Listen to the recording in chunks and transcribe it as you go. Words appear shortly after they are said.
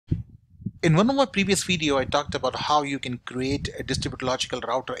In one of my previous video, I talked about how you can create a distributed logical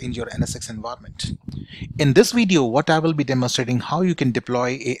router in your NSX environment. In this video, what I will be demonstrating how you can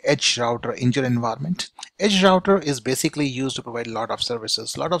deploy a edge router in your environment. Edge router is basically used to provide a lot of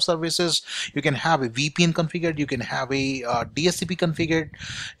services. You can have a VPN configured, you can have a DSCP configured.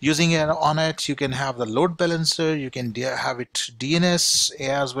 Using it on it, you can have the load balancer, you can have it DNS,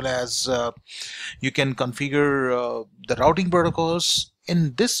 as well as you can configure the routing protocols.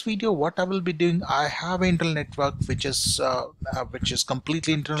 In this video, what I will be doing, I have an internal network which is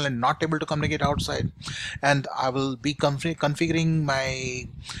completely internal and not able to communicate outside, and I will be configuring my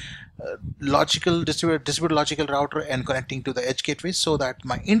distributed logical router and connecting to the edge gateway so that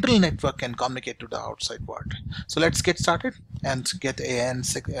my internal network can communicate to the outside world. So let's get started and get a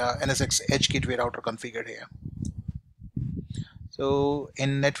NSX edge gateway router configured here. So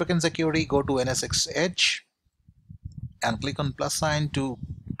in network and security, go to NSX edge and click on plus sign to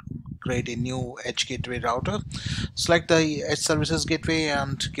create a new edge gateway router. Select the edge services gateway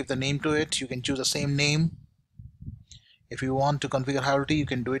and give the name to it. You can choose the same name. If you want to configure hierarchy, you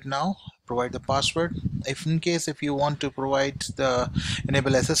can do it now. Provide the password. If you want to provide the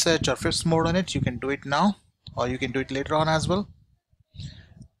enable SSH or FIPS mode on it, you can do it now, or you can do it later on as well.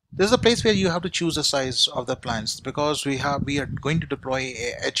 This is a place where you have to choose the size of the appliance, because we are going to deploy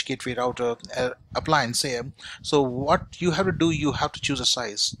a edge gateway router appliance here. So what you have to do, you have to choose a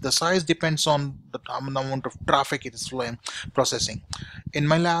size. The size depends on the amount of traffic it is processing. In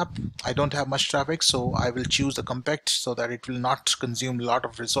my lab, I don't have much traffic, so I will choose the compact so that it will not consume a lot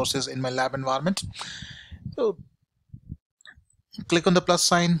of resources in my lab environment. So click on the plus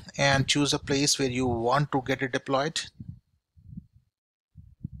sign and choose a place where you want to get it deployed.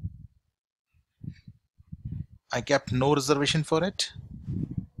 I kept no reservation for it.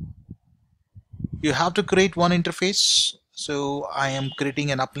 You have to create one interface, so I am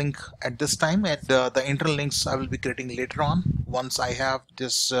creating an uplink at this time, and the internal links I will be creating later on once I have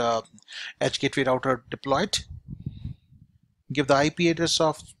this edge gateway router deployed. Give the IP address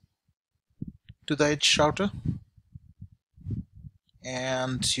to the edge router,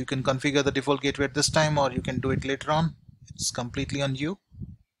 and you can configure the default gateway at this time, or you can do it later on. It's completely on you.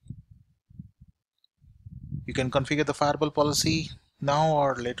 You can configure the firewall policy now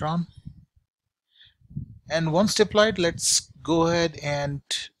or later on. And once deployed, let's go ahead and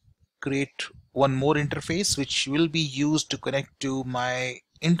create one more interface which will be used to connect to my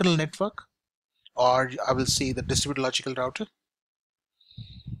internal network, or I will say the distributed logical router.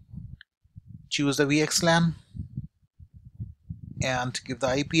 Choose the VXLAN and give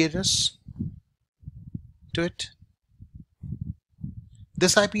the IP address to it.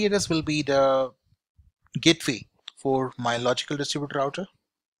 This IP address will be the gateway for my logical distributed router.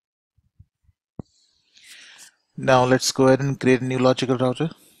 Now let's go ahead and create a new logical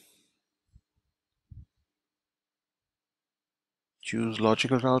router. Choose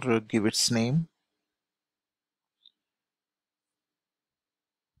logical router, give its name.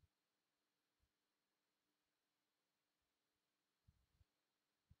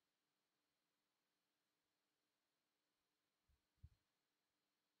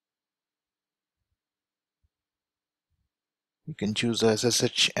 You can choose the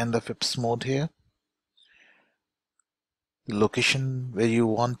SSH and the FIPS mode here. The location where you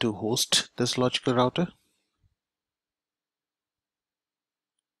want to host this logical router.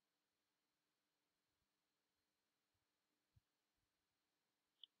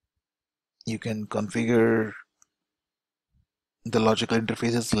 You can configure the logical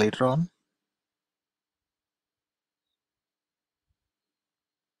interfaces later on.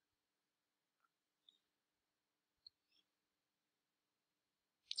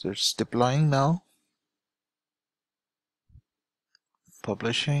 So it's deploying now.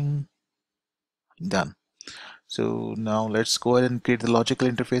 Publishing. Done. So now let's go ahead and create the logical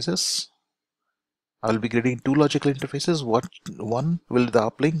interfaces. I will be creating two logical interfaces. One will be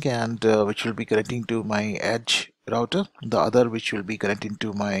the uplink, and which will be connecting to my edge router. The other which will be connecting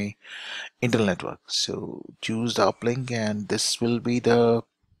to my internal network. So choose the uplink, and this will be the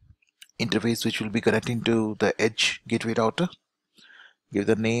interface which will be connecting to the edge gateway router. Give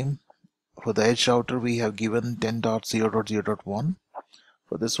the name. For the edge router, we have given 10.0.0.1.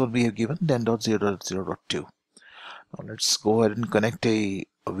 For this one, we have given 10.0.0.2. Now let's go ahead and connect a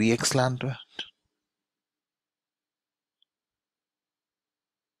VXLAN to it.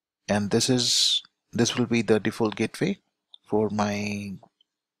 And this will be the default gateway for my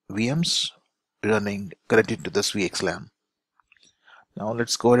VMs running connected to this VXLAN. Now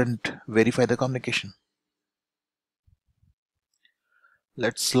let's go ahead and verify the communication.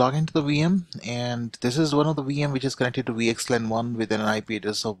 Let's log into the VM, and this is one of the VM which is connected to VXLAN 1 with an IP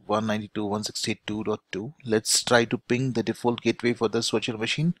address of 192.168.2.2. Let's try to ping the default gateway for this virtual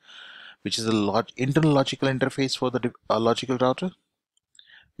machine, which is a internal logical interface for the logical router.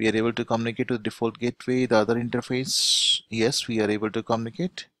 We are able to communicate to the default gateway. The other interface, yes, we are able to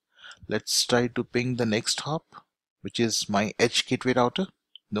communicate. Let's try to ping the next hop, which is my edge gateway router.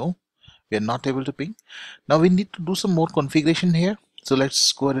 No, we are not able to ping. Now we need to do some more configuration here. So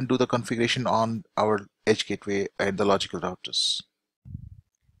let's go ahead and do the configuration on our edge gateway and the logical routers.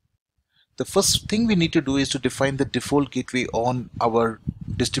 The first thing we need to do is to define the default gateway on our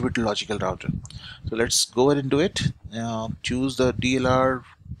distributed logical router. So let's go ahead and do it. Choose the DLR,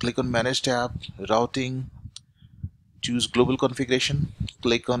 click on Manage tab, Routing, choose Global Configuration,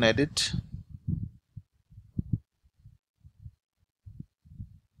 click on Edit.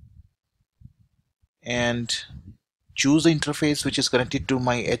 And choose the interface which is connected to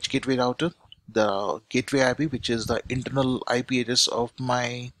my edge gateway router, the gateway IP, which is the internal IP address of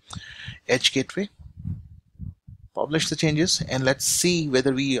my edge gateway. Publish the changes and let's see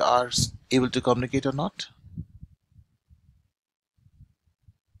whether we are able to communicate or not.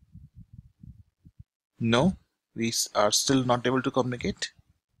 No, we are still not able to communicate.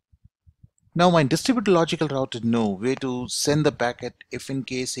 Now my distributed logical router know where to send the packet if in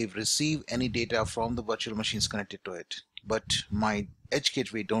case it receive any data from the virtual machines connected to it. But my edge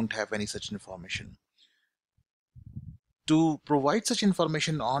gateway don't have any such information. To provide such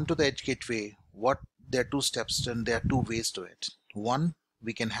information onto the edge gateway, there are two steps and there are two ways to it. One,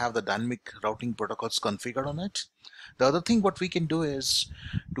 we can have the dynamic routing protocols configured on it. The other thing what we can do is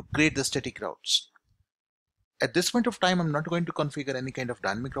to create the static routes. At this point of time, I'm not going to configure any kind of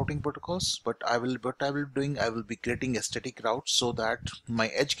dynamic routing protocols, but I will be creating a static route so that my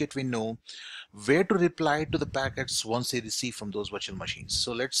edge gateway know where to reply to the packets once they receive from those virtual machines.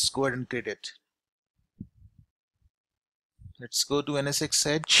 So let's go ahead and create it. Let's go to NSX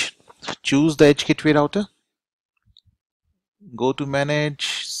Edge, choose the edge gateway router, go to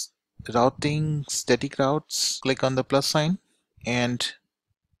Manage, Routing, Static Routes, click on the plus sign and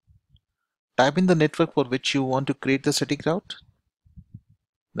type in the network for which you want to create the static route,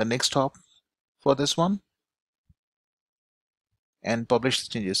 the next hop for this one, and publish the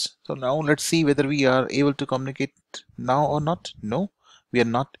changes. So now let's see whether we are able to communicate now or not. No, we are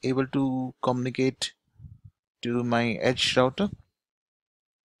not able to communicate to my edge router.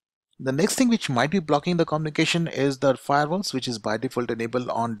 The next thing which might be blocking the communication is the firewalls, which is by default enabled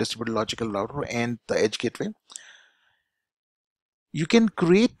on distributed logical router and the edge gateway. You can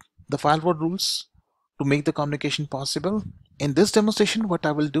create the firewall rules to make the communication possible. In this demonstration, what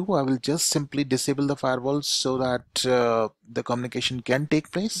I will do, I will just simply disable the firewalls so that the communication can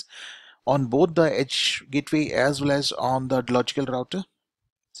take place on both the edge gateway as well as on the logical router.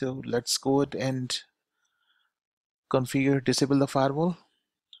 So let's go ahead and configure disable the firewall.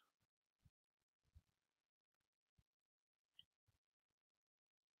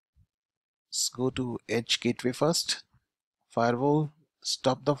 Let's go to edge gateway first, firewall,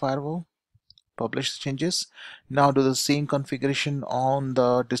 stop the firewall, publish the changes. Now do the same configuration on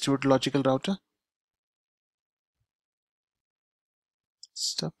the distributed logical router.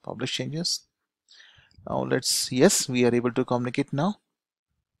 Stop, publish changes. Now yes, we are able to communicate now.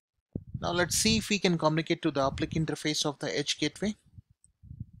 Now let's see if we can communicate to the uplink interface of the edge gateway.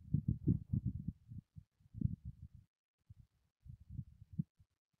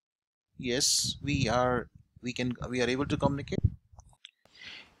 Yes, we are able to communicate.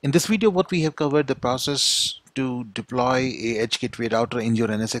 In this video, what we have covered the process to deploy a edge gateway router in your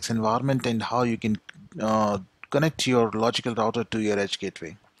NSX environment and how you can connect your logical router to your edge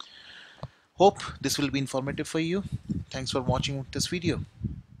gateway. Hope this will be informative for you. Thanks for watching this video.